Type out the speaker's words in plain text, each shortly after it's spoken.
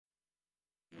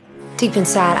Deep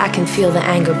inside, I can feel the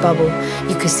anger bubble.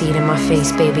 You can see it in my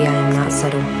face, baby, I am not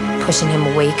subtle. Pushing him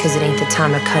away, cause it ain't the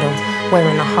time to cuddle.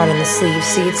 Wearing the heart on the sleeve,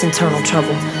 see it's internal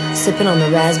trouble. Sipping on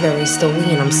the raspberry slowly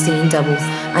and I'm seeing double.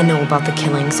 I know about the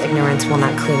killings, ignorance will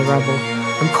not clear the rubble.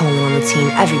 I'm calling on the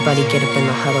team, everybody get up in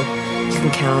the huddle. You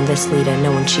can count on this leader,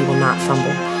 knowing she will not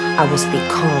fumble. I will speak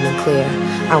calm and clear,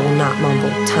 I will not mumble.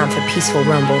 Time for peaceful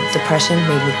rumble, depression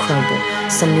made me crumble.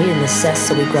 Some need an assess,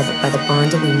 so we grab it by the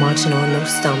bundle. We marching on, no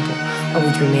stumble, or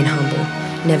we remain humble.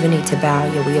 Never need to bow,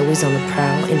 yeah, we always on the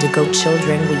prowl. Indigo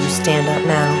children, will you stand up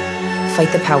now?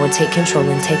 Fight the power, take control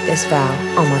and take this vow.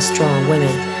 All my strong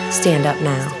women, stand up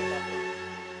now.